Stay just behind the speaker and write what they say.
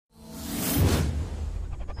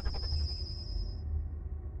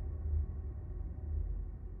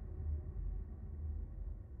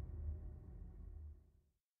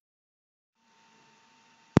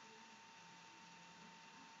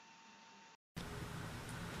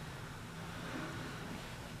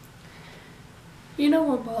You know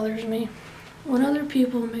what bothers me? When other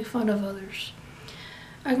people make fun of others.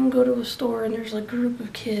 I can go to a store and there's a group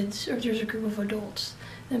of kids or there's a group of adults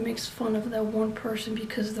that makes fun of that one person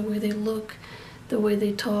because of the way they look, the way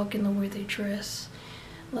they talk, and the way they dress.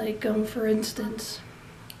 Like, for instance,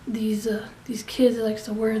 these kids that likes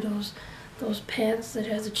to wear those pants that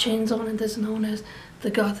has the chains on it that's known as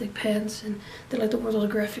the gothic pants, and they like to wear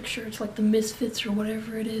those graphic shirts like the Misfits or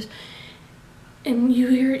whatever it is. And you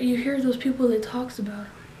hear those people that talks about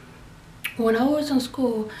them. When I was in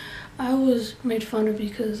school, I was made fun of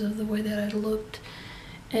because of the way that I looked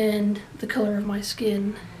and the color of my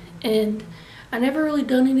skin, and I never really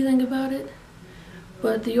done anything about it,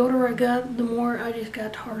 but the older I got, the more I just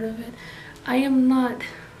got tired of it. I am not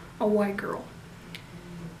a white girl.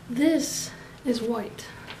 This is white.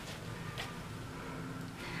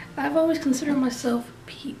 I've always considered myself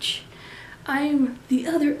peach. I'm the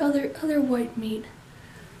other white meat.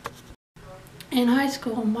 In high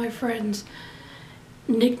school, my friends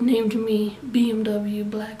nicknamed me BMW,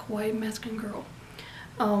 black, white, Mexican girl.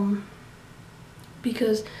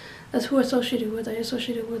 Because that's who I associated with. I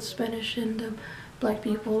associated with Spanish and black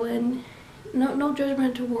people, and no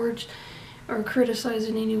judgment towards or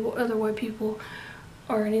criticizing any other white people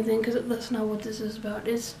or anything, because that's not what this is about.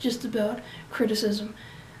 It's just about criticism,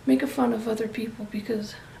 making fun of other people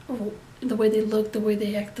because of the way they look, the way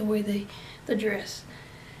they act, the way they dress.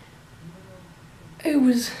 It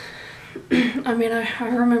was, I mean, I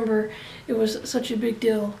remember it was such a big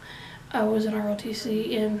deal. I was in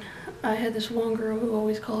ROTC and I had this one girl who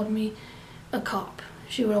always called me a cop.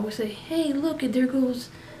 She would always say, "Hey, look, there goes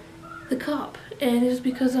the cop." And it's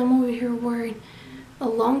because I'm over here wearing a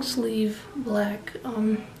long sleeve black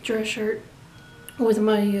dress shirt with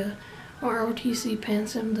my ROTC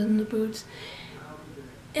pants and then the boots.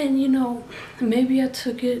 And you know, maybe I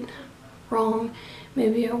took it wrong.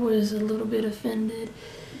 Maybe I was a little bit offended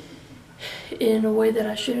in a way that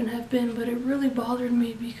I shouldn't have been, but it really bothered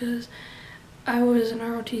me because I was in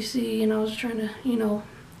ROTC and I was trying to, you know,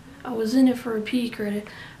 I was in it for a PE credit.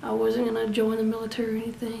 I wasn't going to join the military or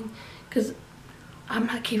anything because I'm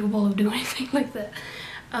not capable of doing anything like that.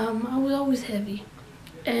 I was always heavy,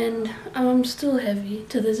 and I'm still heavy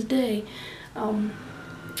to this day, and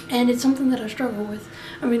it's something that I struggle with.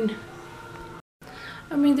 I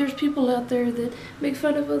mean, there's people out there that make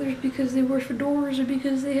fun of others because they wear fedoras or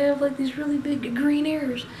because they have like these really big green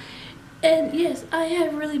ears. And yes, I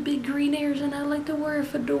have really big green ears and I like to wear a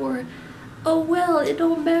fedora. Oh well, it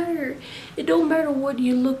don't matter. It don't matter what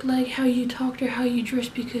you look like, how you talk, or how you dress,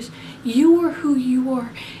 because you are who you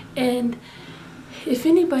are. And if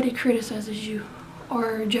anybody criticizes you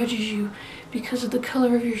or judges you because of the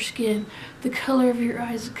color of your skin, the color of your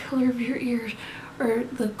eyes, the color of your ears, or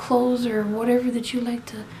the clothes or whatever that you like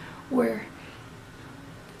to wear,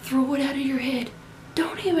 throw it out of your head.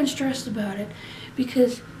 Don't even stress about it,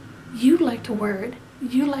 because you like to wear it.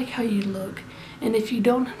 You like how you look. And if you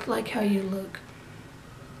don't like how you look,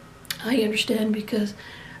 I understand, because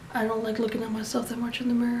I don't like looking at myself that much in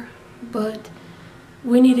the mirror. But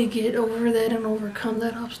we need to get over that and overcome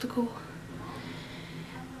that obstacle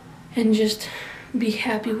and just be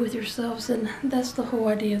happy with yourselves. And that's the whole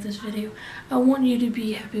idea of this video. I want you to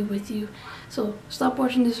be happy with you. So stop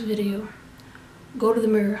watching this video, go to the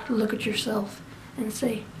mirror, look at yourself, and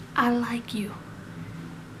say, "I like you."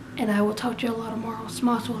 And I will talk to you a lot tomorrow.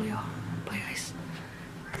 Smile to all y'all.